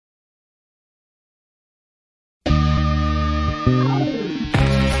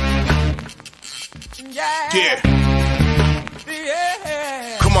Yeah.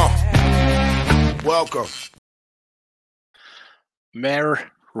 Come on. Welcome.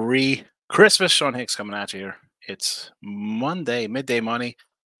 Merry Christmas. Sean Hicks coming at you here. It's Monday, midday money.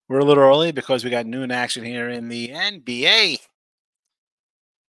 We're a little early because we got noon action here in the NBA.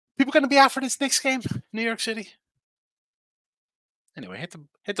 People going to be out for this Knicks game, New York City. Anyway,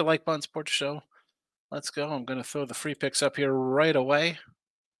 hit the like button, support the show. Let's go. I'm going to throw the free picks up here right away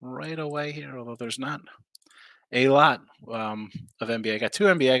here, although there's not a lot of NBA. I got two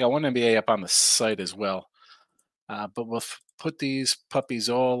NBA. I got one NBA up on the site as well. But we'll put these puppies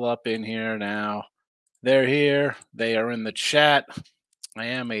all up in here now. They're here. They are in the chat. I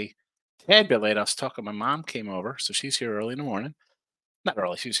am a tad bit late. I was talking. My mom came over, so she's here early in the morning. Not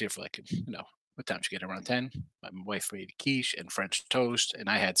early. She was here for what time she get around 10. My wife made quiche and French toast, and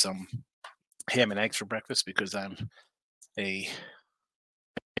I had some ham and eggs for breakfast because I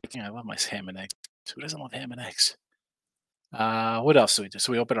love my ham and eggs. Who doesn't love ham and eggs? What else do we do?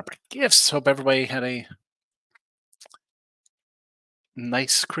 So we opened up gifts. Hope everybody had a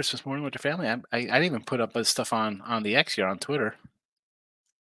nice Christmas morning with your family. I didn't even put up this stuff on the X here on Twitter.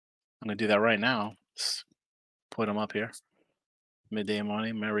 I'm going to do that right now. Let's put them up here. Midday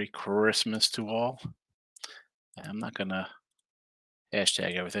morning. Merry Christmas to all. I'm not going to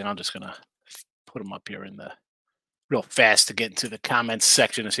hashtag everything. I'm just going to put them up here in the real fast to get into the comments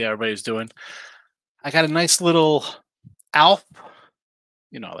section to see how everybody's doing. I got a nice little Alf,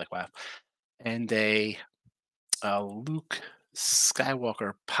 wow, and a Luke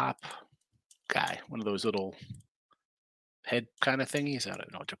Skywalker pop guy, one of those little head kind of thingies. I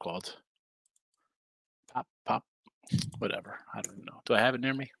don't know what they're called. Pop, whatever. I don't know. Do I have it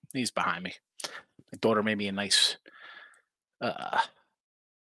near me? He's behind me. My daughter made me a nice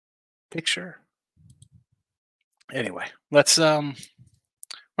picture. Anyway, let's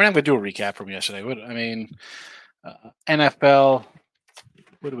we're not going to do a recap from yesterday. NFL.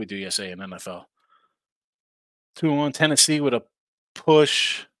 What did we do yesterday in NFL? 2-1 Tennessee with a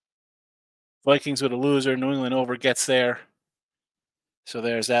push. Vikings with a loser. New England over gets there. So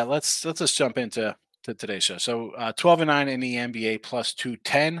there's that. Let's just jump into today's show. So 12-9 in the NBA plus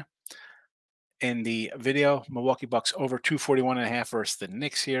 210 in the video. Milwaukee Bucks over 241.5 versus the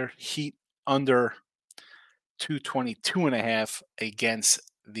Knicks here. Heat under 222.5 against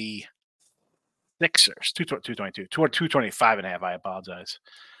the Sixers. 225.5. I apologize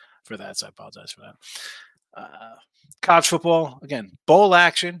for that. College football, again, bowl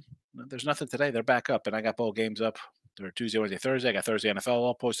action. There's nothing today. They're back up, and I got bowl games up. They're Tuesday, Wednesday, Thursday. I got Thursday NFL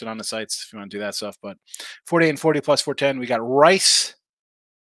all posted on the sites if you want to do that stuff. But 48 and 40 plus 410. We got Rice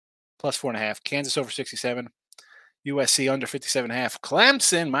plus 4.5. Kansas over 67. USC under 57.5.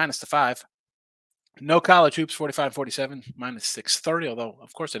 Clemson minus the 5. No college hoops, 45-47, minus 630, although,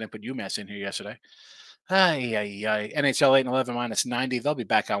 of course, I didn't put UMass in here yesterday. NHL 8-11, minus 90. They'll be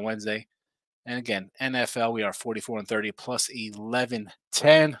back on Wednesday. And again, NFL, we are 44-30, plus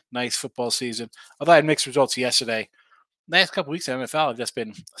 11-10. Nice football season. Although I had mixed results yesterday. Last couple weeks in NFL, I've just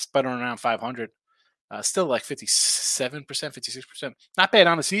been sputtering around 500. Still like 57%, 56%. Not bad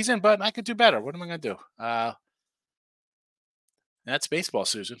on the season, but I could do better. What am I going to do? That's baseball,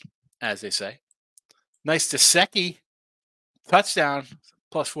 Susan, as they say. Nice Dosecki touchdown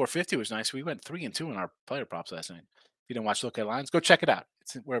plus 450 was nice. We went 3-2 in our player props last night. If you didn't watch Look at Lines, go check it out.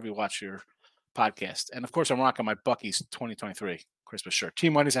 It's wherever you watch your podcast. And of course, I'm rocking my Bucky's 2023 Christmas shirt.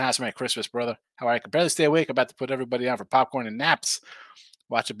 Team Money's a house. Merry Christmas, brother. How are you? I can barely stay awake. I'm about to put everybody down for popcorn and naps.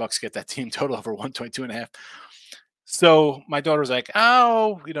 Watch the Bucks get that team total over 122.5. So my daughter was like,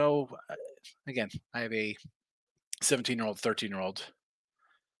 again, I have a 17-year-old, 13-year-old.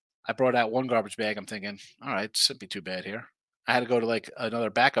 I brought out one garbage bag. I'm thinking, all right, shouldn't be too bad here. I had to go to like another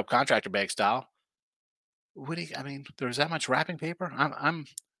backup contractor bag style. There's that much wrapping paper. I'm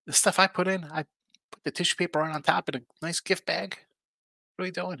the stuff I put in. I put the tissue paper on top in a nice gift bag. What are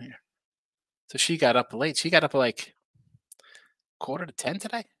we doing here? So she got up late. She got up like 9:45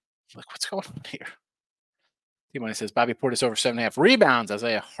 today. I'm like, what's going on here? T-Money says Bobby Portis over 7.5 rebounds.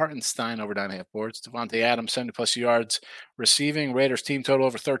 Isaiah Hartenstein over 9.5 boards. Devontae Adams 70+ yards receiving. Raiders team total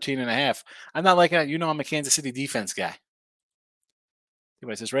over 13.5. I'm not liking that. I'm a Kansas City defense guy.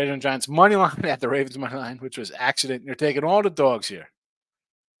 T-Money says Raiders and Giants money line at the Ravens money line, which was accident. You're taking all the dogs here.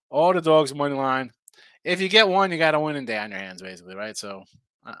 All the dogs money line. If you get one, you got a winning day on your hands, basically, right? So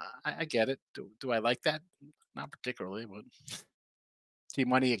I get it. Do I like that? Not particularly, but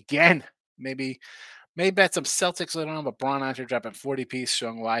T-Money again. Maybe bet some Celtics later on, but Braun out here dropping 40 piece,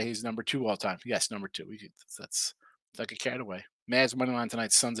 showing why he's number 2 all time. Yes, number 2. That's like a carried away. Mavs money line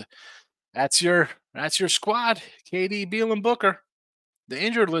tonight. Suns. That's your squad. KD, Beal, and Booker. The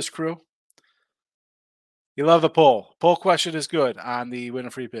injured list crew. You love the poll. Poll question is good on the winner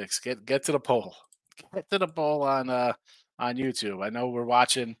free picks. Get to the poll. Get to the poll on YouTube. I know we're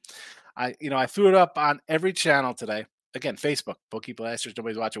watching. I threw it up on every channel today. Again, Facebook, Bookie Blasters.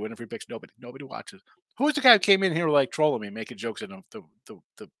 Nobody's watching winner free picks. Nobody watches. Who was the guy who came in here like trolling me, making jokes on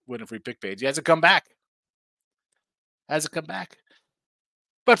the winner free pick page? He hasn't come back. Hasn't come back.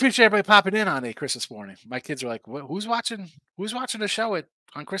 But I appreciate everybody popping in on a Christmas morning. My kids are like, "Who's watching? Who's watching the show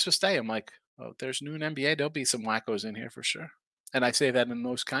on Christmas Day?" I'm like, "Oh, there's noon NBA. There'll be some wackos in here for sure." And I say that in the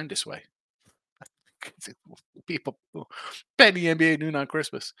most kindest way. People bet the NBA noon on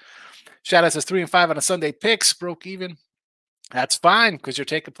Christmas. Shout out says 3 and 5 on a Sunday picks, broke even. That's fine because you're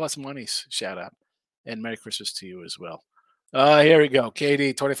taking plus monies. Shout out. And Merry Christmas to you as well. Here we go.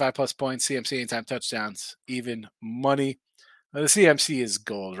 KD, 25 plus points, CMC, anytime touchdowns, even money. The CMC is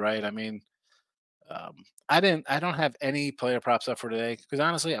gold, right? I mean, I don't have any player props up for today because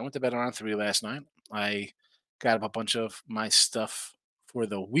honestly, I went to bed around 3 last night. I got up a bunch of my stuff for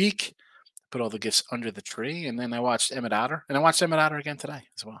the week, put all the gifts under the tree, and then I watched Emmett Otter, and I watched Emmett Otter again today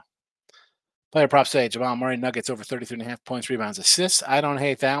as well. Player props today: Jamal Murray, Nuggets over 33.5 points, rebounds, assists. I don't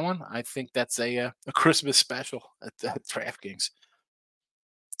hate that one. I think that's a Christmas special at DraftKings.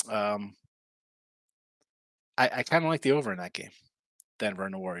 I kind of like the over in that game, Denver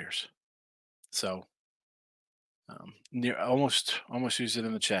and the Warriors. So near almost used it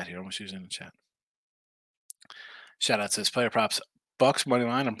in the chat here. Almost used it in the chat. Shout out says player props: Bucks money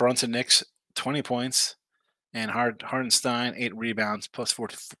line and Brunson Knicks 20 points, and Hardenstein 8 rebounds plus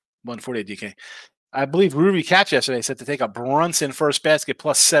 148 DK. I believe Ruby Catch yesterday said to take a Brunson first basket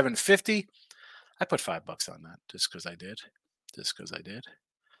plus 750. I put $5 on that just because I did.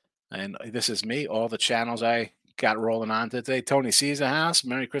 And this is me. All the channels I got rolling on today. Tony C's the house.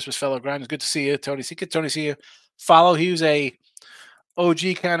 Merry Christmas, fellow grinders. Good to see you, Tony C. Good Tony see you. Follow. He was a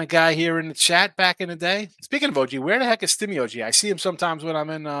OG kind of guy here in the chat back in the day. Speaking of OG, where the heck is Stimmy OG? I see him sometimes when I'm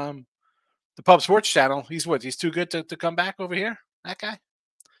in the Pub Sports channel. He's He's too good to come back over here? That guy?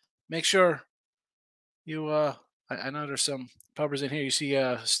 Make sure you I know there's some pubbers in here. You see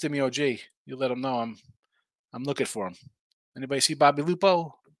Stimmy OG. You let him know I'm looking for him. Anybody see Bobby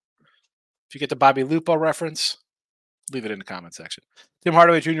Lupo? If you get the Bobby Lupo reference, leave it in the comment section. Tim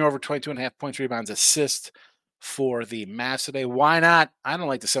Hardaway Jr. over 22.5 points, rebounds, assist for the Mavs today. Why not? I don't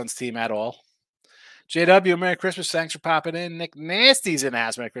like the Suns team at all. JW, Merry Christmas. Thanks for popping in. Nick Nasty's in the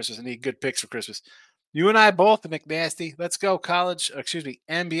house. Merry Christmas. I need good picks for Christmas. You and I both, Nick Nasty. Let's go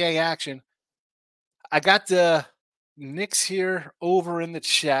NBA action. I got the Knicks here over in the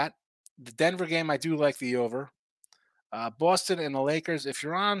chat. The Denver game, I do like the over. Boston and the Lakers. If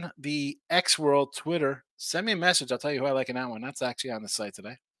you're on the X World Twitter, send me a message. I'll tell you who I like in that one. That's actually on the site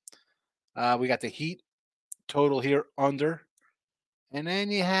today. We got the Heat total here under. And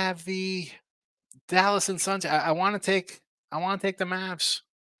then you have the Dallas and Suns. I want to take the Mavs.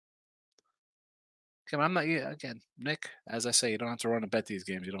 Okay, I'm not again, Nick. As I say, you don't have to run and bet these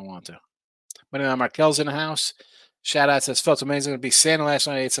games. You don't want to. But anyway, Markel's in the house. Shout out says felt amazing to be Santa last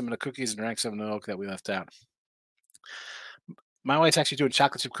night. I ate some of the cookies and drank some of the milk that we left out. My wife's actually doing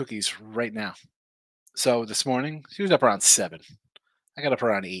chocolate chip cookies right now. So this morning, she was up around 7. I got up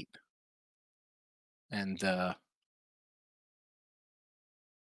around 8. And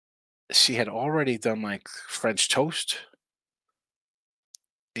she had already done like French toast,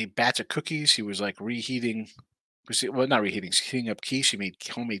 a batch of cookies. She was like reheating. Well, not reheating. She's heating up quiche. She made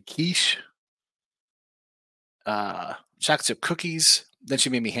homemade quiche. Chocolate chip cookies. Then she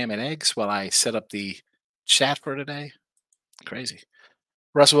made me ham and eggs while I set up the chat for today. Crazy.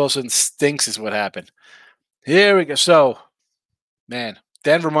 Russell Wilson stinks is what happened. Here we go. So, man,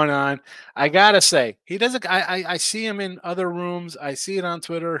 Denver money line. I gotta say, he doesn't. I see him in other rooms. I see it on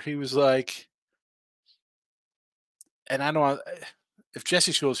Twitter. He was like, and I don't. If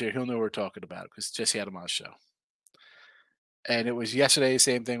Jesse Schul's here, he'll know what we're talking about because Jesse had him on the show. And it was yesterday,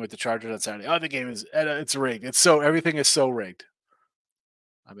 same thing with the Chargers on Saturday. Oh, the game is it's rigged. Everything is so rigged.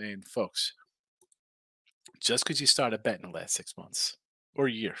 I mean, folks, just because you start a bet in the last 6 months or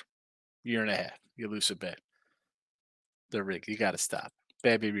year and a half, you lose a bet. They're rigged. You got to stop.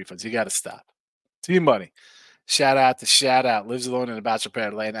 Bad beat refunds. You got to stop. Team money. Shout out. Lives alone in a bachelor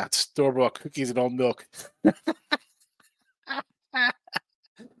pad, laying out store-bought cookies and old milk.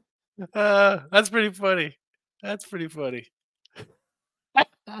 That's pretty funny.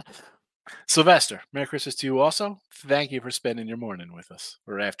 Sylvester, Merry Christmas to you also. Thank you for spending your morning with us,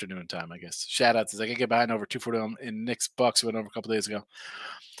 or afternoon time, I guess. Shout out to I can get behind over 240 in Knicks Bucks. Went over a couple days ago.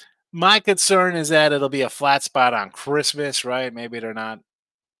 My concern is that it'll be a flat spot on Christmas, right? Maybe they're not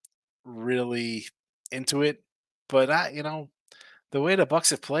really into it, but the way the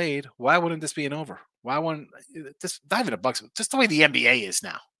Bucks have played, why wouldn't this be an over? Why one? Just not even a Bucks. Just the way the NBA is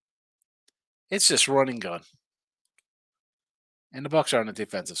now. It's just run and gun. And the Bucks aren't a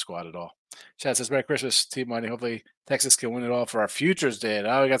defensive squad at all. Chad says, Merry Christmas, Team Money. Hopefully Texas can win it all for our futures, did.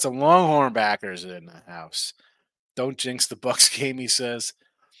 Oh, we got some Longhorn backers in the house. Don't jinx the Bucks game, he says.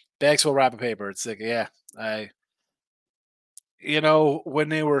 Bags full wrap of paper. It's like, yeah, when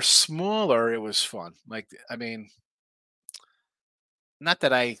they were smaller, it was fun. Like, I mean, not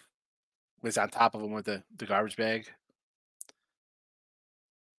that I was on top of them with the garbage bag,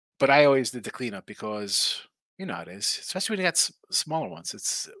 but I always did the cleanup because you know how it is, especially when you got smaller ones.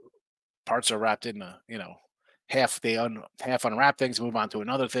 It's parts are wrapped in half unwrap things, move on to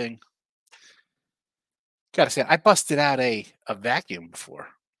another thing. Gotta say, I busted out a vacuum before.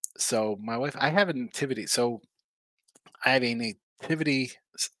 So my wife, I have a nativity. So I have a nativity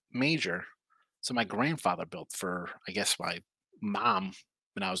major. So my grandfather built for, I guess, my mom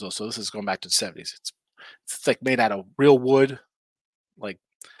when I was little. So this is going back to the 70s. It's like made out of real wood. Like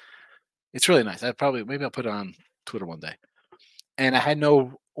it's really nice. Maybe I'll put it on Twitter one day. And I had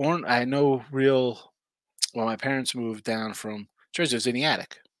no real. Well, my parents moved down from Jersey. It was in the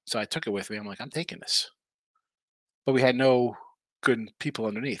attic, so I took it with me. I'm like, I'm taking this, but we had no good people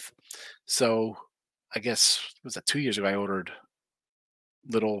underneath. So I guess was that 2 years ago? I ordered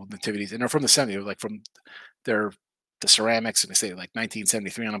little nativities, and they're from the 70s, like from the ceramics, and they say like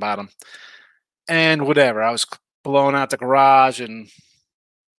 1973 on the bottom, and whatever. I was blowing out the garage, and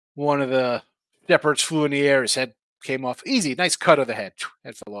one of the shepherds flew in the air. His head came off. Easy, nice cut of the head.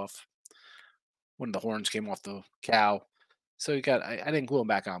 Head fell off. One of the horns came off the cow. So I didn't glue them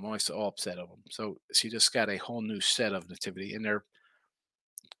back on. I'm always all upset of them. So she just got a whole new set of nativity, and they're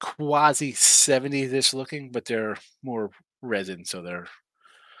quasi 70s-ish looking, but they're more resin, so they're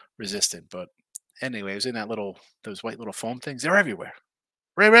resistant. But anyway, it was in those white little foam things. They're everywhere.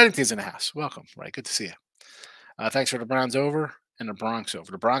 Ray Reddington's in the house. Welcome, Ray. Good to see you. Thanks for the Browns over and the Bronx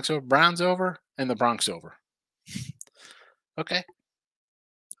over. The Bronx over, Browns over, and the Bronx over. Okay.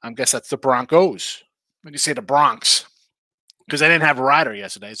 I guess that's the Broncos. When you say the Bronx, because I didn't have a rider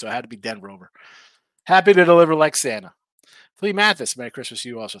yesterday, so I had to be Denver over. Happy to deliver like Santa. Flea Mathis, Merry Christmas to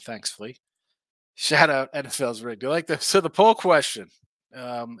you also. Thanks, Flea. Shout out NFL's rigged. So the poll question,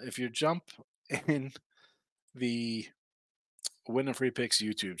 if you jump in the Winning Free Picks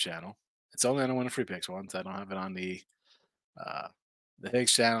YouTube channel, it's only on the Winning Free Picks ones. I don't have it on the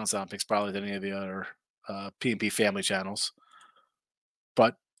Higgs channel. It's on Picks probably than any of the other P&P family channels.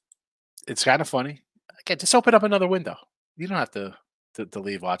 But it's kind of funny. Again, just open up another window. You don't have to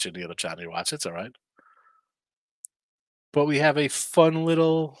leave watching the other channel you watch. It's all right. But we have a fun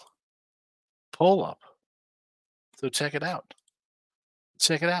little poll up. So check it out.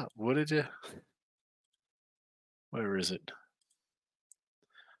 Check it out. Where is it?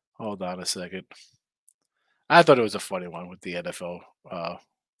 Hold on a second. I thought it was a funny one with the NFL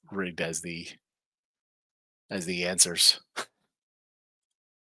rigged as the answers.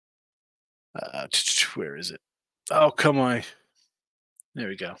 Where is it? Oh, come on. There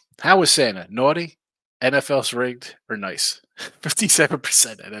we go. How was Santa? Naughty? NFL's rigged or nice? 57%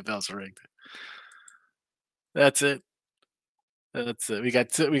 NFL's rigged. That's it. That's it. We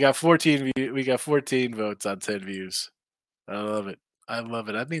got 14 we got 14 votes on 10 views. I love it. I love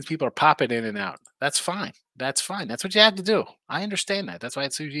it. That means people are popping in and out. That's fine. That's fine. That's what you have to do. I understand that. That's why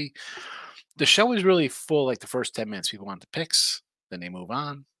it's usually the show is really full. Like the first 10 minutes, people want the picks, then they move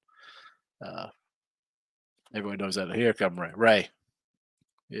on. Everyone knows that. Here come Ray. Ray.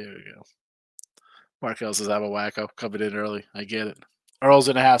 Here we go. Markel says I'm a wacko coming in early. I get it. Earl's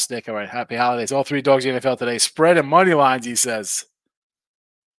in the house, Nick. All right. Happy holidays. All three dogs in the NFL today. Spread and money lines, he says.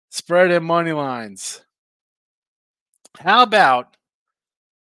 Spread and money lines. How about,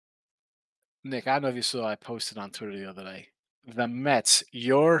 Nick, I don't know if you saw, I posted on Twitter the other day. The Mets,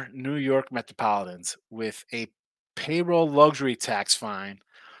 your New York Metropolitans, with a payroll luxury tax fine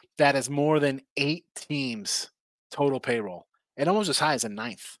that is more than 8 teams total payroll. And almost as high as a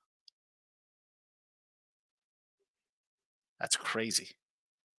ninth. That's crazy.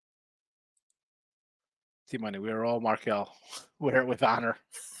 Team Money, we are all Markel. Wear it with honor.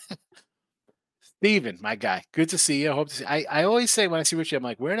 Steven, my guy, good to see you. Hope to see. I always say when I see Richie, I'm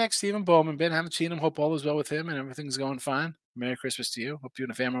like, where next Stephen Bowman been? Haven't seen him. Hope all is well with him and everything's going fine. Merry Christmas to you. Hope you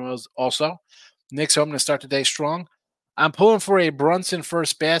and the family well also. Nick's hoping to start the day strong. I'm pulling for a Brunson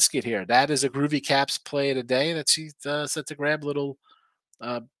first basket here. That is a Groovy Caps play of the day that she's set to grab. Little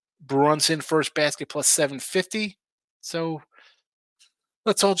Brunson first basket plus 750. So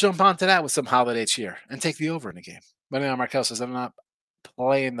let's all jump onto that with some holiday cheer and take the over in the game. But now Markel says, I'm not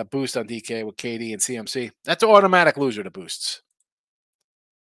playing the boost on DK with KD and CMC. That's an automatic loser to boosts.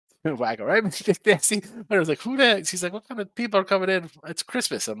 Wacko, right? Nancy, I was like, who that? She's like, what kind of people are coming in? It's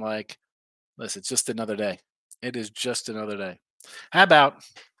Christmas. I'm like, listen, it's just another day. It is just another day. How about,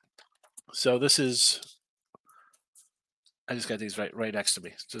 so this is, I just got these right next to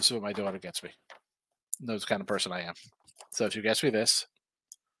me. So this is what my daughter gets me. Knows the kind of person I am. So she gets me this,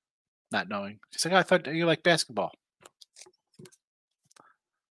 not knowing. She's like, oh, I thought you like basketball.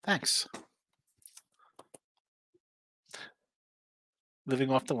 Thanks.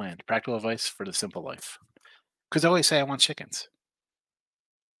 Living off the land. Practical advice for the simple life. Because I always say I want chickens.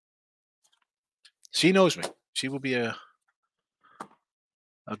 She knows me. She will be a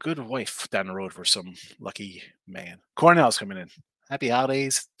good wife down the road for some lucky man. Cornell's coming in. Happy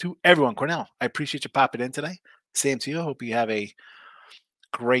holidays to everyone. Cornell, I appreciate you popping in today. Same to you. Hope you have a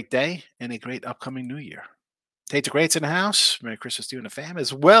great day and a great upcoming new year. Tate the Great's in the house. Merry Christmas to you and the fam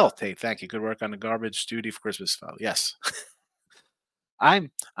as well. Tate, thank you. Good work on the garbage duty for Christmas. Yes.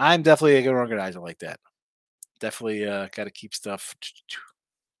 I'm definitely a good organizer like that. Definitely got to keep stuff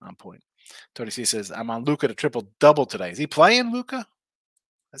on point. Tony C says, I'm on Luca to triple double today. Is he playing, Luca?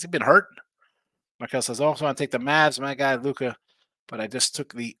 Has he been hurt? Markel says, also want to take the Mavs, my guy, Luca, but I just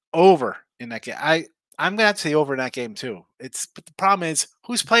took the over in that game. I'm going to have to say over in that game, too. But the problem is,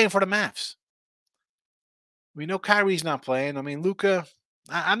 who's playing for the Mavs? We know Kyrie's not playing. I mean, Luca,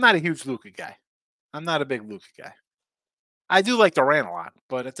 I'm not a huge Luca guy. I'm not a big Luca guy. I do like Durant a lot,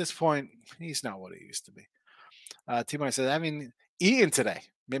 but at this point, he's not what he used to be. T-Mike says, I mean, Ian today.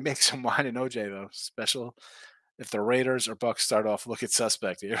 Maybe make some wine and OJ, though. Special if the Raiders or Bucks start off, look at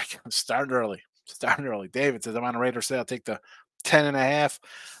suspect. Here we go. Starting early. David says, I'm on a Raiders sale. I'll take the 10.5.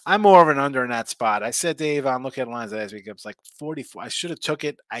 I'm more of an under in that spot. I said, Dave, on Look at Lines last week. It was like 44. I should have took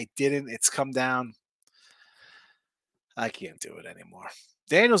it. I didn't. It's come down. I can't do it anymore.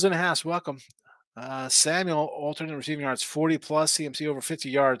 Daniel's in the house. Welcome. Samuel, alternate receiving yards, 40 plus, CMC over 50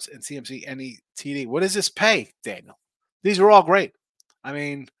 yards, and CMC any TD. What does this pay, Daniel? These are all great. I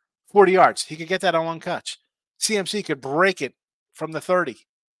mean, 40 yards. He could get that on one catch. CMC could break it from the 30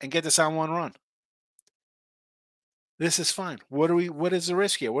 and get this on one run. This is fine. What is the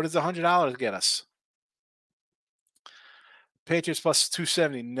risk here? What does the $100 get us? Patriots plus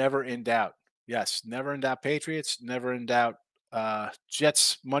 270, never in doubt. Yes, never in doubt. Patriots, never in doubt.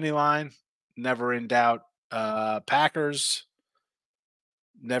 Jets money line, never in doubt. Packers,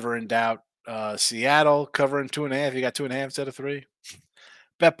 never in doubt. Seattle covering 2.5. You got 2.5 instead of 3.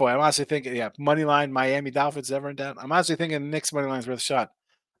 Bet boy, I'm honestly thinking, money line, Miami Dolphins, never in doubt. I'm honestly thinking the Knicks money line's worth a shot.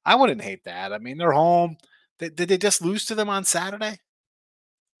 I wouldn't hate that. I mean, they're home. Did they just lose to them on Saturday?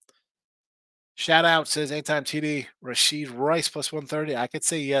 Shout out says anytime TD Rashid Rice plus 130. I could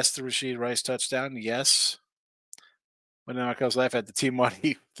say yes to Rashid Rice touchdown. Yes. When I was laughing at the team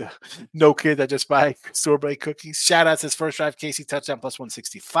money, no kid that just buy store brand cookies. Shout out says first drive KC touchdown plus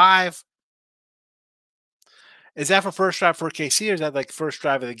 165. Is that for first drive for KC or is that like first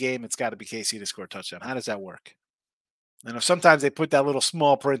drive of the game? It's got to be KC to score a touchdown. How does that work? And if sometimes they put that little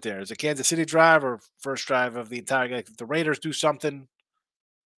small print there. Is it Kansas City drive or first drive of the entire game? If the Raiders do something,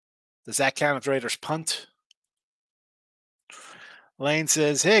 does that count if the Raiders punt? Lane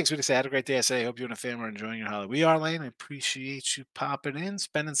says, Higgs, we just had a great day. I say, I hope you and the family are enjoying your holiday. We are, Lane. I appreciate you popping in,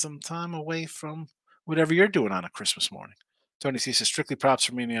 spending some time away from whatever you're doing on a Christmas morning. Tony C says, strictly props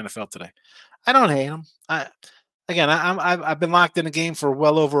for me in the NFL today. I don't hate him. I've been locked in a game for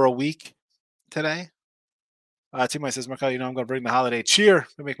well over a week today. T-Mike says, Markel, I'm going to bring the holiday cheer.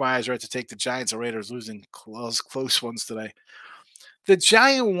 To make my eyes red to take the Giants or Raiders losing close ones today. The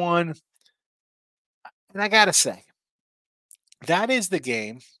Giant one, and I got to say, that is the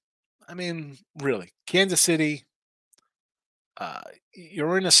game. I mean, really, Kansas City,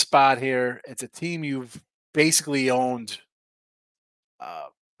 you're in a spot here. It's a team you've basically owned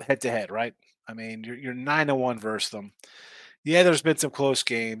head-to-head, right? I mean, you're 9-1 versus them. Yeah, there's been some close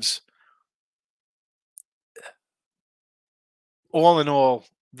games. All in all,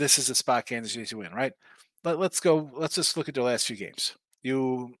 this is a spot Kansas City to win, right? But let's just look at the last few games.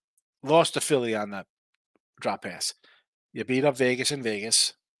 You lost to Philly on that drop pass. You beat up Vegas in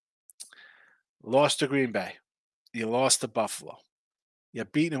Vegas. Lost to Green Bay. You lost to Buffalo. You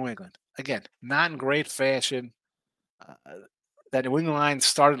beat New England. Again, not in great fashion. That New England line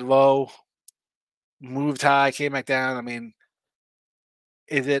started low, moved high, came back down. I mean,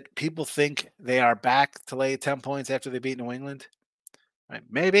 is it people think they are back to lay 10 points after they beat New England? Right,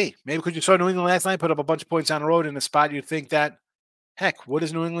 maybe because you saw New England last night put up a bunch of points on the road in a spot you'd think that, heck, what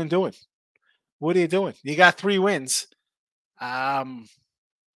is New England doing? What are you doing? You got 3 wins.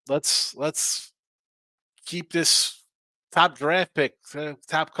 Let's keep this top draft pick,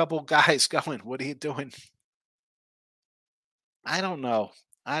 top couple guys going. What are you doing? I don't know.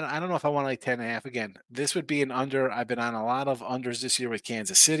 I don't know if I want like 10.5. Again, this would be an under. I've been on a lot of unders this year with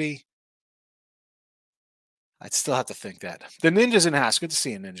Kansas City. I'd still have to think that. The Ninja's in the house. Good to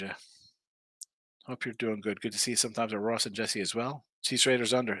see you, Ninja. Hope you're doing good. Good to see you sometimes at Ross and Jesse as well. Chiefs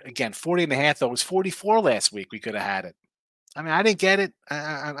Raiders under. Again, 40.5, though. It was 44 last week. We could have had it. I mean, I didn't get it.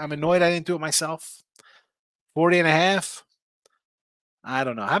 I'm annoyed I didn't do it myself. 40.5. I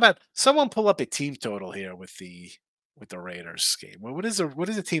don't know. How about someone pull up a team total here with the Raiders game? What is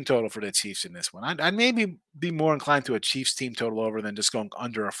the team total for the Chiefs in this one? I'd maybe be more inclined to a Chiefs team total over than just going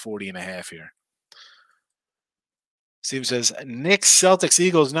under a 40.5 here. Steve says Knicks, Celtics,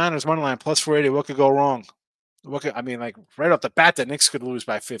 Eagles, Niners money line plus 480. What could go wrong? I mean, like right off the bat, the Knicks could lose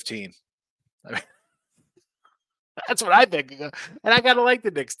by 15. I mean, that's what I think. And I gotta like the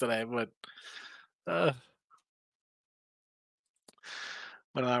Knicks today, but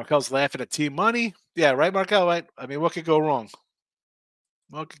when Markel's laughing at team money, yeah, right, Markel, right? I mean, what could go wrong?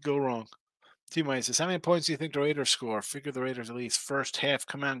 What could go wrong? Team money says, how many points do you think the Raiders score? Figure the Raiders at least first half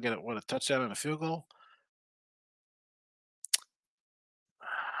come out and get a touchdown and a field goal.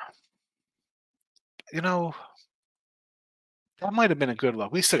 You know, that might have been a good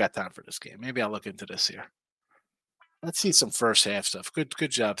look. We still got time for this game. Maybe I'll look into this here. Let's see some first half stuff. Good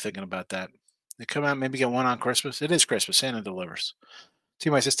job thinking about that. They come out, maybe get one on Christmas. It is Christmas. Santa delivers.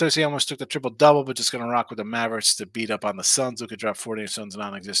 Team says Stacey almost took the triple double, but just going to rock with the Mavericks to beat up on the Suns, who could drop 48 Suns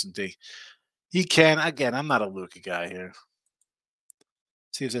non-existent D. He can. Again, I'm not a Luka guy here.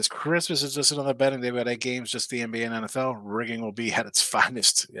 See, if says Christmas is just another betting day, but 8 games, just the NBA and NFL. Rigging will be at its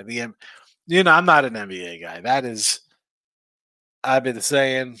finest. Yeah, I'm not an NBA guy. That is, I've been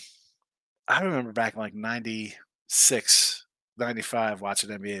saying. I remember back in like 96, 95 watching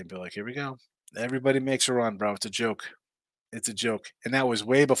NBA and be like, here we go. Everybody makes a run, bro. It's a joke. It's a joke. And that was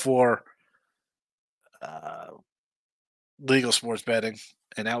way before legal sports betting.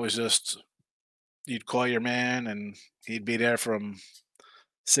 And that was just, you'd call your man and he'd be there from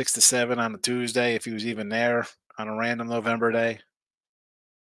 6 to 7 on a Tuesday if he was even there on a random November day.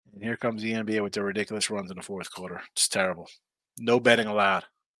 And here comes the NBA with their ridiculous runs in the fourth quarter. It's terrible. No betting allowed.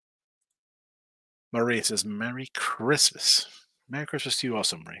 Marie says, Merry Christmas. Merry Christmas to you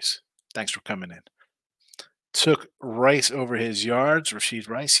also, Maurice. Thanks for coming in. Took Rice over his yards. Rashid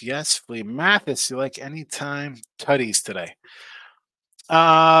Rice, yes. Flea Mathis, you like anytime tutties today?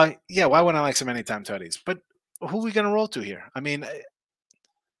 Yeah, why wouldn't I like some anytime tutties? But who are we going to roll to here? I mean,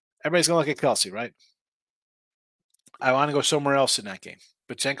 everybody's going to look at Kelsey, right? I want to go somewhere else in that game.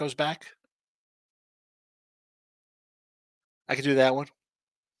 Pachenko's back. I could do that one.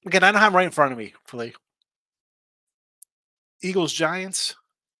 Again, I don't have right in front of me, Flea. Eagles, Giants.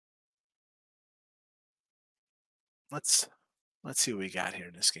 Let's see what we got here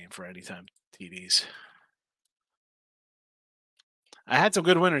in this game for anytime TDs. I had some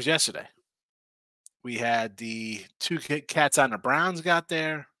good winners yesterday. We had the 2 cats on the Browns got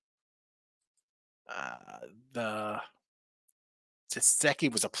there. The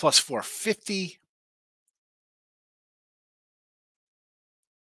Tsetseki was a plus 450.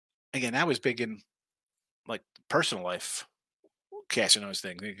 Again, that was big in like personal life cashing those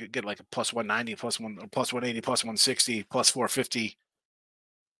things. You could get like a plus 190, plus 180, plus 160, plus 450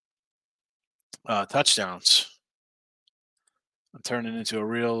 touchdowns. I'm turning into a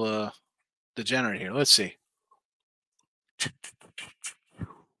real degenerate here. Let's see.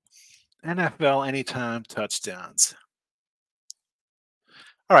 NFL anytime touchdowns.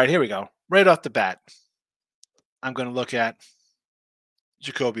 All right, here we go. Right off the bat, I'm going to look at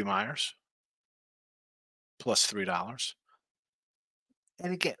Jacoby Myers, plus $3.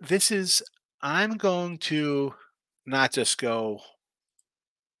 And again, I'm going to not just go,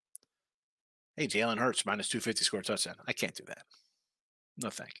 hey, Jalen Hurts, minus 250 score touchdown. I can't do that. No,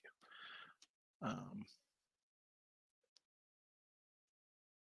 thank you.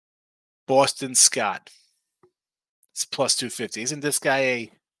 Boston Scott. It's plus 250. Isn't this guy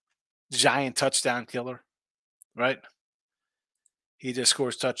a giant touchdown killer? Right? He just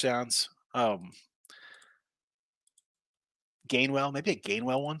scores touchdowns. Gainwell, maybe a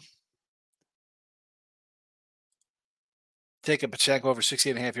Gainwell one. Take a Pachenko over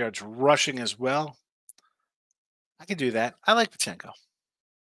 68.5 yards rushing as well. I can do that. I like Pachenko.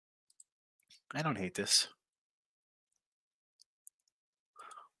 I don't hate this.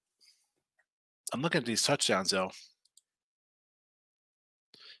 I'm looking at these touchdowns, though.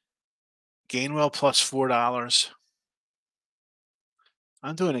 Gainwell plus $4.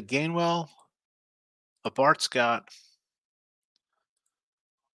 I'm doing a Gainwell, a Bart Scott.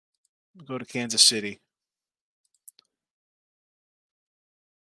 Go to Kansas City.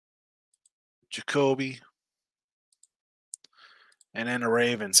 Jacoby. And then the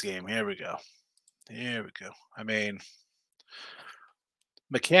Ravens game. Here we go. Here we go. I mean,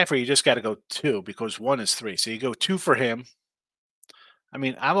 McCaffrey, you just got to go 2 because 1 is 3. So you go 2 for him. I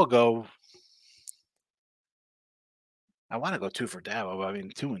mean, I will go. I want to go 2 for Dabo, but I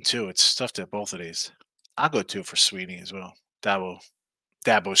mean, 2 and 2. It's tough to both of these. I'll go 2 for Sweeney as well. Dabo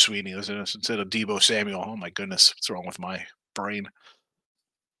Sweeney instead of Debo Samuel. Oh my goodness, what's wrong with my brain?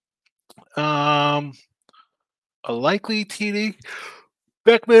 A likely TD.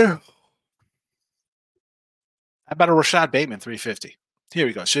 Beckman. How about a Rashad Bateman 350? Here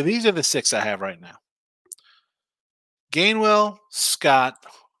we go. So these are the 6 I have right now. Gainwell, Scott,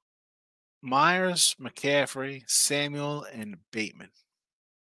 Myers, McCaffrey, Samuel, and Bateman.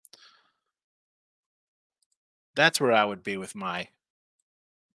 That's where I would be with my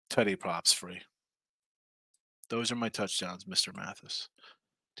tutty props free. Those are my touchdowns, Mr. Mathis.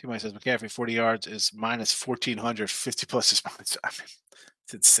 T-Mike says McCaffrey 40 yards is minus 1,400, 50 plus is minus. I mean,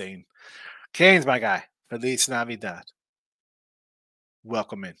 it's insane. Kane's my guy. Feliz Navidad.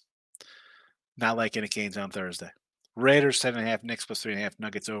 Welcome in. Not like any Canes on Thursday. Raiders 7.5, Knicks plus 3.5,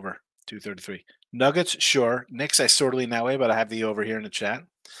 Nuggets over 233. Nuggets, sure. Knicks, I sort of lean that way, but I have the over here in the chat.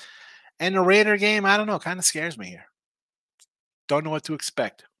 And the Raider game, I don't know, kind of scares me here. Don't know what to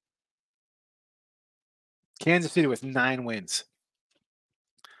expect. Kansas City with 9 wins.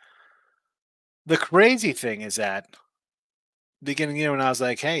 The crazy thing is that beginning of the year when I was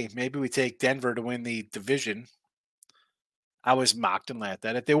like, hey, maybe we take Denver to win the division, I was mocked and laughed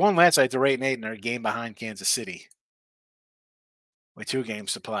at it. They won last night. They're 8-8 and they're a game behind Kansas City with 2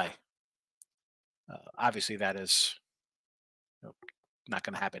 games to play. Obviously, that is not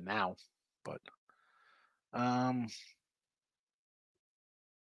going to happen now, but I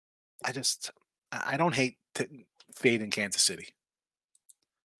don't hate fade in Kansas City.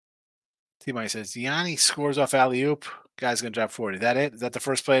 T-Mike says, Gianni scores off alley-oop. Guy's going to drop 40. Is that it? Is that the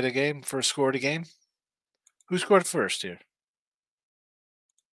first play of the game? First score of the game? Who scored first here?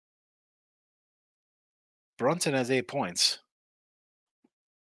 Brunson has 8 points.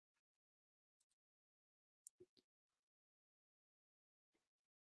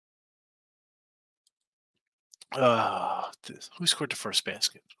 Who scored the first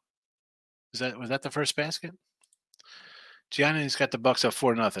basket? Was that the first basket? Gianni's got the Bucks up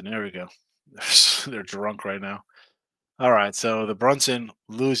 4-0. There we go. They're drunk right now. All right, so the Brunson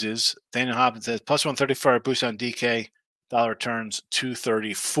loses. Daniel Hopkins says plus 134 boost on DK. Dollar turns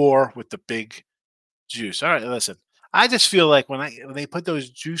 234 with the big juice. All right, listen. I just feel like when they put those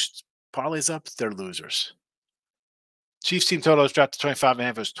juiced parlays up, they're losers. Chiefs team total has dropped to 25.5.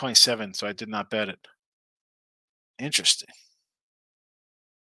 It was 27, so I did not bet it. Interesting.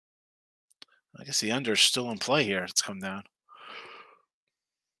 I guess the under is still in play here. It's come down.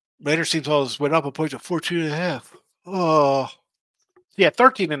 Raiders team totals went up a point to 14.5. Oh, yeah,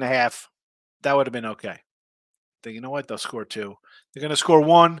 13.5. That would have been okay. Then you know what? They'll score 2. They're going to score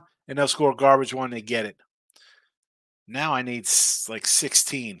 1, and they'll score garbage 1. They get it. Now I need like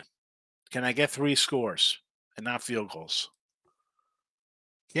 16. Can I get 3 scores and not field goals?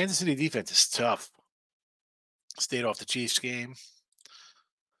 Kansas City defense is tough. Stayed off the Chiefs game.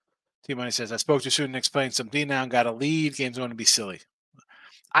 T-Money says, I spoke too soon and explained something now and got a lead. Game's going to be silly.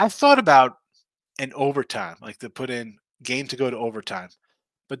 I thought about an overtime, like to put in game to go to overtime.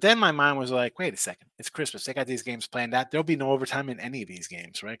 But then my mind was like, wait a second. It's Christmas. They got these games planned out. There'll be no overtime in any of these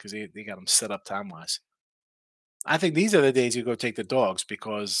games, right? Because they got them set up time-wise. I think these are the days you go take the dogs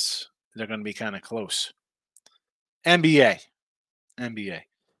because they're going to be kind of close. NBA.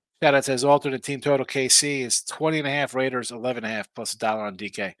 Shout out says alternate team total KC is 20.5, Raiders 11.5 plus $1 on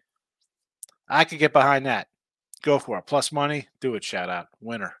DK. I could get behind that. Go for it. Plus money, do it. Shout out.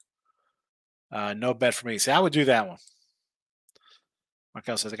 Winner. No bet for me. So I would do that one.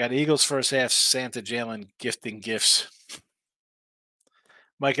 Markel says, I got Eagles first half, Santa Jalen gifting gifts.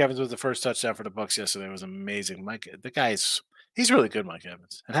 Mike Evans was the first touchdown for the Bucks yesterday. It was amazing. He's really good, Mike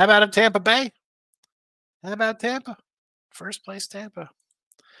Evans. And how about in Tampa Bay? How about Tampa? First place Tampa.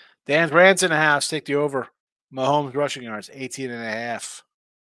 Dan's Rants in the house. Take the over. Mahomes rushing yards, 18.5.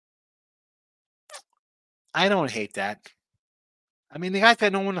 I don't hate that. I mean, the guy's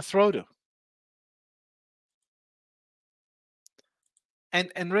got no one to throw to.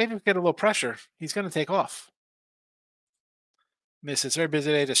 And Raiders get a little pressure. He's going to take off. Miss, it's very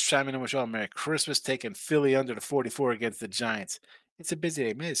busy day. Just chiming in with y'all. Merry Christmas. Taking Philly under the 44 against the Giants. It's a busy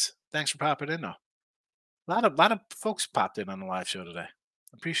day. Miss, thanks for popping in, though. A lot of folks popped in on the live show today.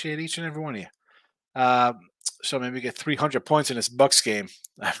 Appreciate each and every one of you. So maybe we get 300 points in this Bucks game.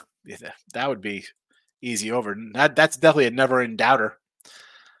 That would be easy over. That's definitely a never in doubter.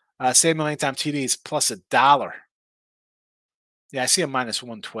 Samuel anytime TDs plus $1. Yeah, I see a minus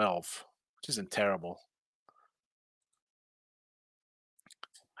 112, which isn't terrible.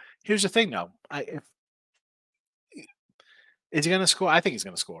 Here's the thing, though. Is he going to score? I think he's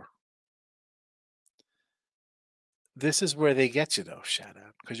going to score. This is where they get you, though, shout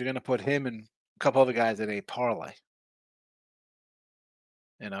out, because you're going to put him and a couple other guys in a parlay,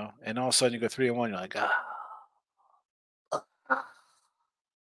 and all of a sudden you go 3-1. You're like, ah.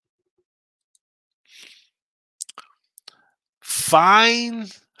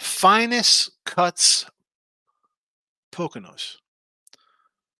 Finest cuts Poconos.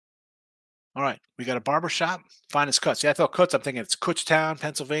 All right, we got a barber shop. Finest cuts. Yeah, I thought cuts. I'm thinking it's Kutztown,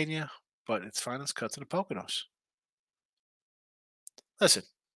 Pennsylvania, but it's finest cuts in the Poconos. Listen,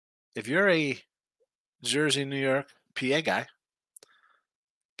 if you're a Jersey, New York, PA guy,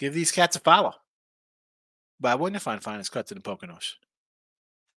 give these cats a follow. Why wouldn't you find finest cuts in the Poconos?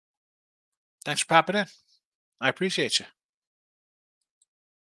 Thanks for popping in. I appreciate you.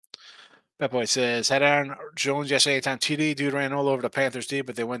 That boy says, had Aaron Jones yesterday anytime TD. Dude ran all over the Panthers D,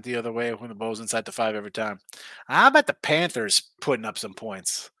 but they went the other way when the ball's inside the 5 every time. How about the Panthers putting up some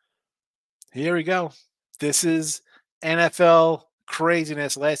points? Here we go. This is NFL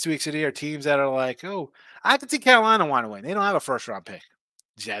craziness. Last 2 weeks of the year, teams that are like, oh, I can see Carolina want to win. They don't have a first-round pick.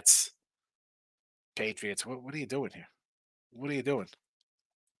 Jets, Patriots. What are you doing here? What are you doing?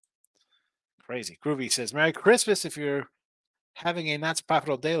 Crazy. Groovy says, Merry Christmas if you're having a not so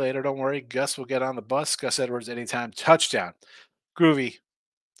profitable day later. Don't worry. Gus will get on the bus. Gus Edwards anytime touchdown. Groovy.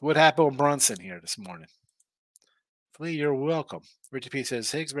 What happened with Brunson here this morning? Flea, you're welcome. Richie P says,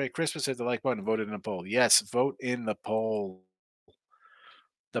 Higgs, Merry Christmas. Hit the like button and voted in the poll. Yes, vote in the poll.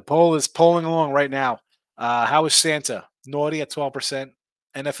 The poll is polling along right now. How is Santa? Naughty at 12%.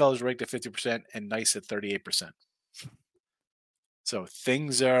 NFL is ranked at 50% and nice at 38%. So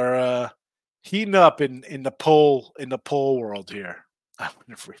things are heating up in the poll world here. I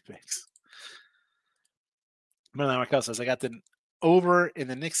wonder free picks. Michael says, I got the over in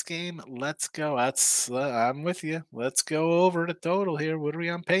the Knicks game. Let's go. I'm with you. Let's go over the total here. What are we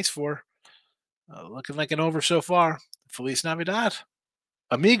on pace for? Looking like an over so far. Feliz Navidad.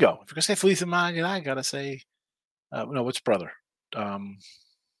 Amigo. If you're going to say Feliz Navidad, I got to say, no, what's brother?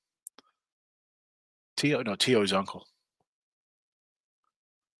 Tio's uncle.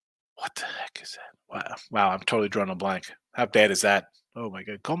 What the heck is that? Wow, I'm totally drawing a blank. How bad is that? Oh my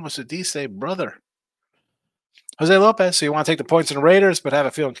God. Como se dice, brother? Jose Lopez. So you want to take the points in the Raiders, but have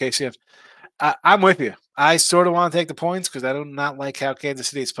a feeling KC. I'm with you. I sort of want to take the points because I do not like how Kansas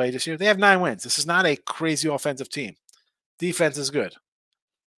City has played this year. They have 9 wins. This is not a crazy offensive team. Defense is good.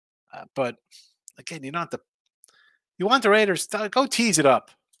 But again, you want the Raiders, go tease it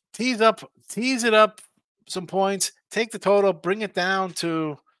up. Tease it up some points. Take the total, bring it down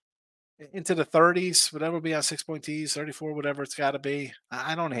to into the 30s, whatever will be on 6-point tees, 34, whatever it's got to be.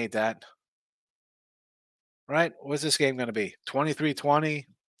 I don't hate that. Right? What's this game going to be? 23-20,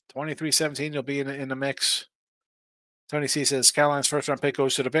 23-17. You'll be in the mix. Tony C says Carolina's first-round pick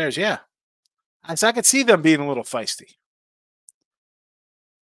goes to the Bears. Yeah. So I could see them being a little feisty.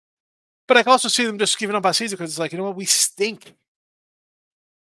 But I can also see them just giving up on season because it's like, you know what? We stink.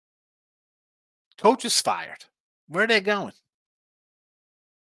 Coach is fired. Where are they going?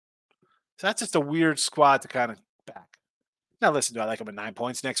 So that's just a weird squad to kind of back. Now, listen, do I like them at 9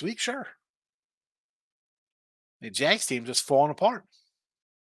 points next week? Sure. The Jags team just falling apart.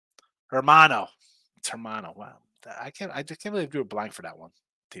 Hermano. It's Hermano. Wow. I just can't believe I drew a blank for that one.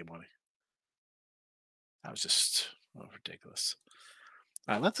 Team money. That was just ridiculous.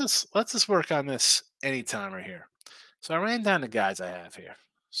 All right, let's just work on this anytime right here. So I ran down the guys I have here.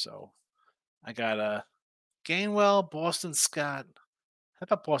 So I got Gainwell, Boston Scott. How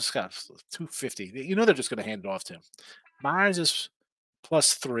about Boston Scott? 250. You know they're just going to hand it off to him. Myers is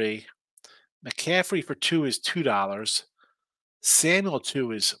 +3. McCaffrey for 2 is $2. Samuel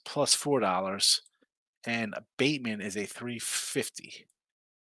 2 is +$4. And Bateman is a 350.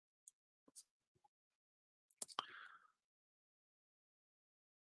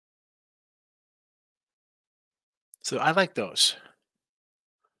 So I like those.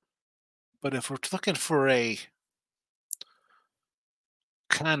 But if we're looking for a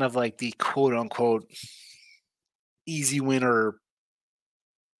kind of like the quote unquote easy winner,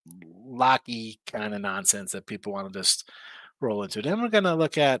 locky kind of nonsense that people want to just roll into, then we're going to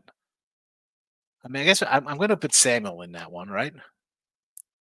look at, I guess I'm going to put Samuel in that one, right?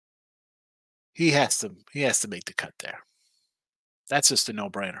 He has to make the cut there. That's just a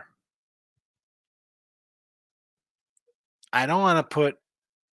no-brainer. I don't want to put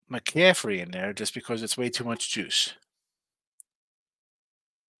McCaffrey in there just because it's way too much juice.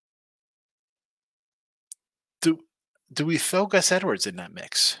 Do we throw Gus Edwards in that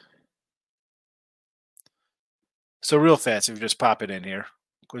mix? So real fast, if you just pop it in here,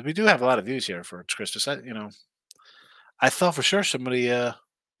 because we do have a lot of views here for Christmas. I thought for sure somebody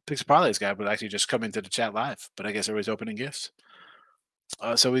Picks Parlays guy would actually just come into the chat live, but I guess everybody's opening gifts.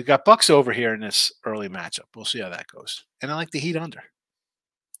 So we've got Bucks over here in this early matchup. We'll see how that goes. And I like the Heat under.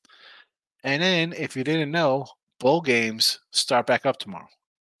 And then, if you didn't know, bowl games start back up tomorrow.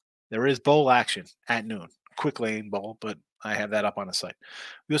 There is bowl action at noon. Quick Lane Bowl, but I have that up on the site.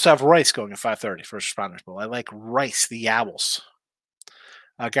 We also have Rice going at 5:30, First Responders Bowl. I like Rice, the Owls.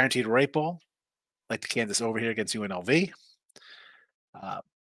 Guaranteed Rate Bowl, like the Kansas over here against UNLV.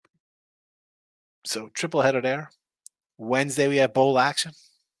 So triple header there. Wednesday we have bowl action.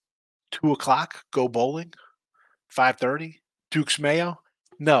 2:00, go bowling. 5:30, Duke's Mayo.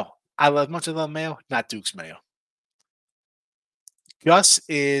 No, I love much of love Mayo, not Duke's Mayo. Gus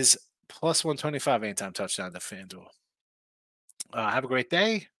is plus 125 anytime touchdown to FanDuel. Have a great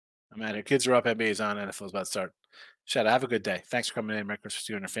day. I'm out here. Kids are up. NBA's on. NFL's about to start. Shout out. Have a good day. Thanks for coming in. Merry Christmas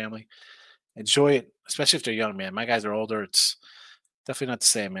to you and your family. Enjoy it, especially if they're young, man. My guys are older. It's definitely not the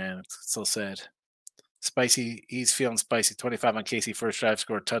same, man. It's so sad. Spicy. He's feeling spicy. 25 on Casey. First drive,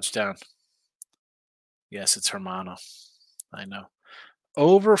 scored touchdown. Yes, it's Hermano. I know.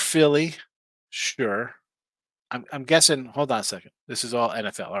 Over Philly. Sure. I'm guessing. Hold on a second. This is all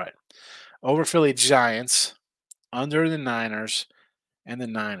NFL. All right. Over Philly Giants. Under the Niners. And the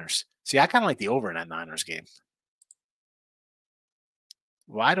Niners. See, I kind of like the over in that Niners game.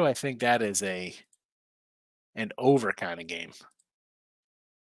 Why do I think that is an over kind of game?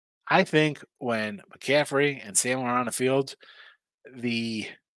 I think when McCaffrey and Samuel are on the field, the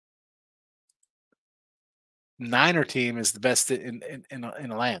Niner team is the best in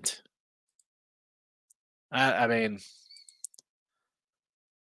the land. I mean,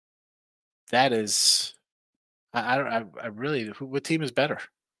 that is. I really. What team is better?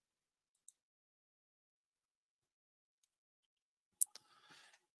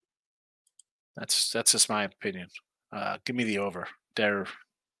 That's just my opinion. Give me the over. Their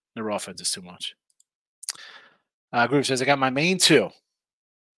offense is too much. Group says I got my main two.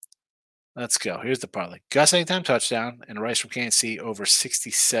 Let's go. Here's the parlay. Gus anytime touchdown and Rice from Kansas City over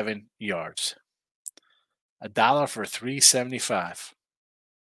 67 yards. $1 for 375.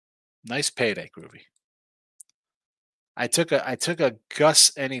 Nice payday, Groovy. I took a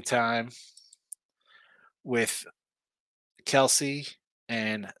Gus anytime with Kelsey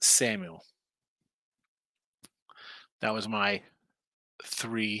and Samuel. That was my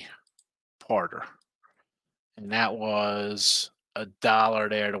 3-parter. And that was $1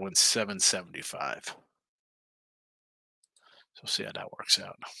 there to win 775. So we'll see how that works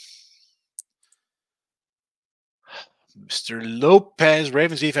out. Mr. Lopez,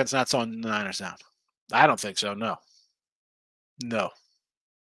 Ravens defense not slowing the Niners down. I don't think so. No.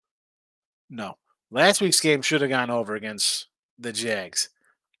 Last week's game should have gone over against the Jags.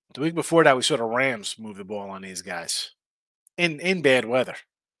 The week before that, we saw the Rams move the ball on these guys in bad weather.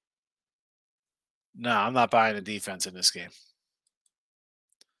 No, I'm not buying the defense in this game.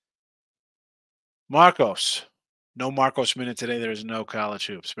 Marcos. No Marcos minute today. There is no college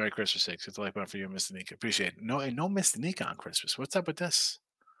hoops. Merry Christmas, Six. It's a like button for you, Mr. Nika. Appreciate it. No Mr. Nika on Christmas. What's up with this?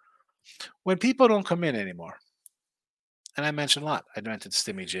 When people don't come in anymore, and I mentioned a lot. I mentioned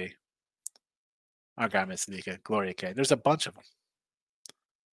Stimmy G. Our guy, Mr. Nika, Gloria K. There's a bunch of them.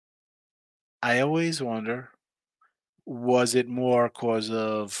 I always wonder, was it more because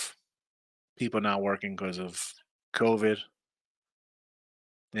of people not working because of COVID?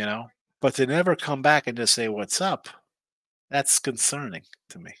 But to never come back and just say, what's up, that's concerning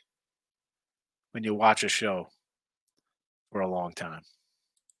to me when you watch a show for a long time.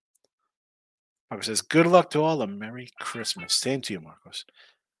 Marcos says, good luck to all. A Merry Christmas. Same to you, Marcos.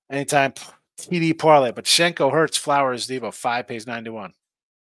 Anytime TD parlay, but Shenko, Hurts, Flowers, Devo, 5 pays 91.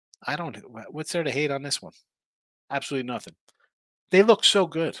 What's there to hate on this one? Absolutely nothing. They look so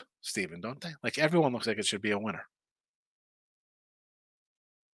good, Steven, don't they? Like everyone looks like it should be a winner.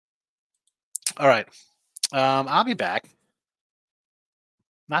 All right. I'll be back.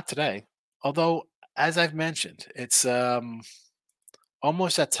 Not today. Although, as I've mentioned, it's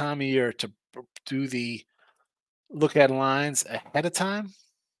almost that time of year to do the look at lines ahead of time,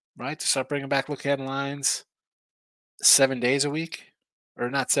 right? To start bringing back look at lines 7 days a week, or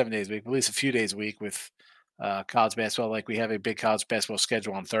not 7 days a week, but at least a few days a week with college basketball. Like we have a big college basketball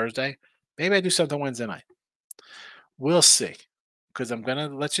schedule on Thursday. Maybe I do something Wednesday night. We'll see. Because I'm going to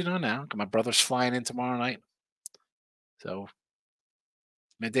let you know now. My brother's flying in tomorrow night. So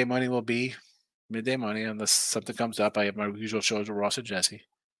midday money will be midday money unless something comes up. I have my usual shows with Ross and Jesse.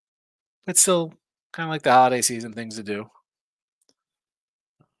 But still, Kind of like the holiday season things to do.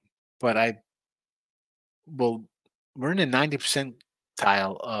 But we're in a 90%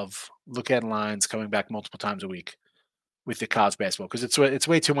 tile of look at lines coming back multiple times a week with the college basketball because it's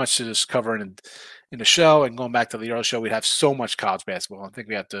way too much to just cover in the show and going back to the early show. We'd have so much college basketball. I think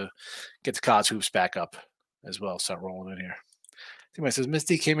we have to get the college hoops back up as well. Start rolling in here. Somebody says Miss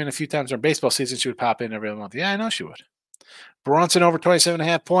D came in a few times during baseball season. She would pop in every month. Yeah, I know she would. Bronson over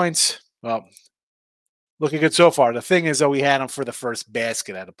 27.5 points. Well, looking good so far. The thing is, though, we had him for the first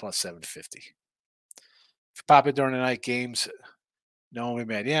basket at a plus 750. If you pop it during the night games, no one will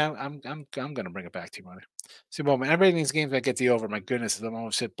be mad. Yeah, I'm gonna bring it back to you, money. See, moment. Everybody in these games that get the over. My goodness, I'm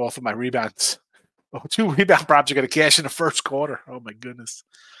almost hit both of my rebounds. Oh, 2 rebound props are gonna cash in the first quarter. Oh my goodness.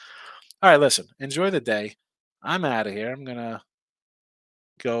 All right, listen. Enjoy the day. I'm out of here. I'm gonna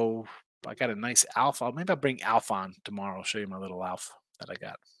go. I got a nice Alf. Maybe I'll bring Alf on tomorrow. I'll show you my little Alf that I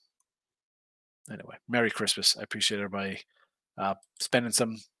got. Anyway, Merry Christmas. I appreciate everybody spending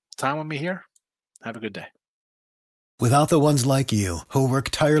some time with me here. Have a good day. Without the ones like you, who work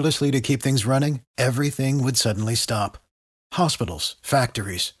tirelessly to keep things running, everything would suddenly stop. Hospitals,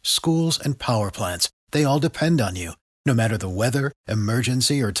 factories, schools, and power plants, they all depend on you. No matter the weather,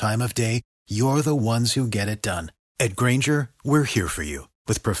 emergency, or time of day, you're the ones who get it done. At Grainger, we're here for you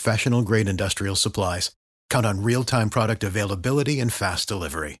with professional-grade industrial supplies. Count on real-time product availability and fast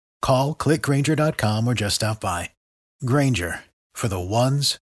delivery. Call, click Grainger.com, or just stop by. Grainger, for the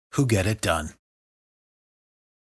ones who get it done.